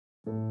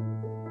When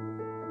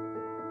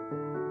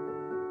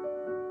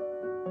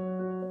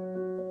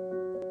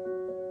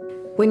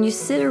you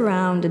sit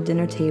around a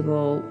dinner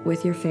table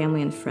with your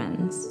family and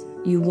friends,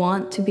 you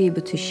want to be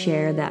able to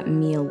share that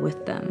meal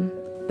with them.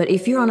 But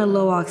if you're on a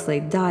low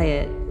oxalate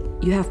diet,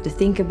 you have to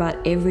think about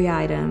every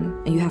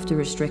item and you have to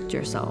restrict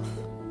yourself.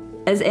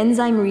 As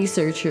enzyme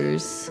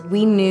researchers,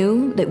 we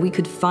knew that we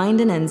could find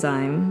an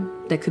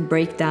enzyme that could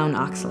break down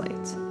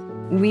oxalate.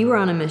 We were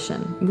on a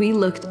mission. We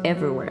looked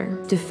everywhere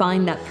to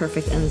find that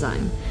perfect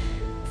enzyme.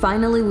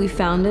 Finally, we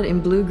found it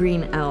in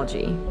blue-green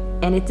algae.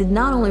 And it did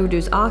not only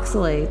reduce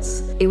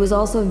oxalates, it was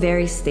also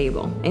very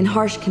stable in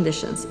harsh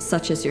conditions,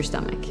 such as your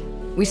stomach.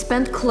 We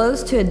spent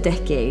close to a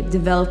decade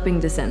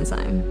developing this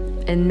enzyme,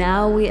 and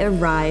now we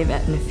arrive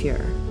at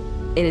Nephure.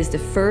 It is the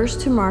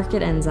first to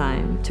market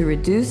enzyme to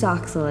reduce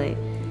oxalate,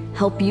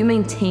 help you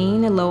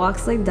maintain a low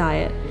oxalate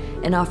diet,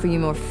 and offer you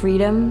more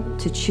freedom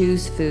to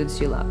choose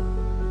foods you love.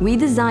 We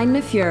designed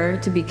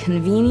Nephure to be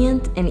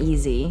convenient and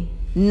easy.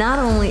 Not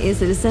only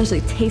is it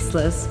essentially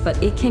tasteless,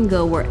 but it can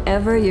go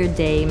wherever your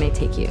day may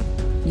take you.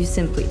 You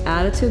simply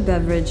add it to a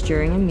beverage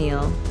during a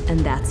meal, and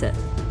that's it.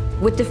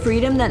 With the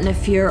freedom that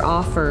Nephure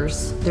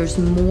offers, there's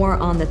more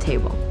on the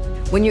table.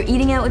 When you're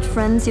eating out with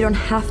friends, you don't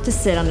have to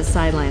sit on the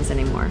sidelines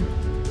anymore.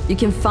 You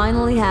can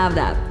finally have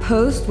that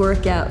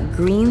post-workout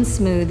green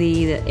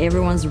smoothie that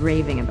everyone's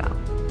raving about.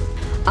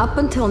 Up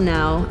until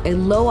now, a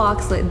low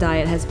oxalate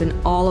diet has been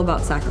all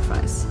about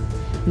sacrifice.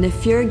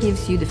 Nephure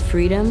gives you the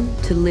freedom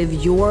to live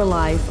your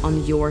life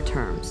on your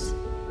terms.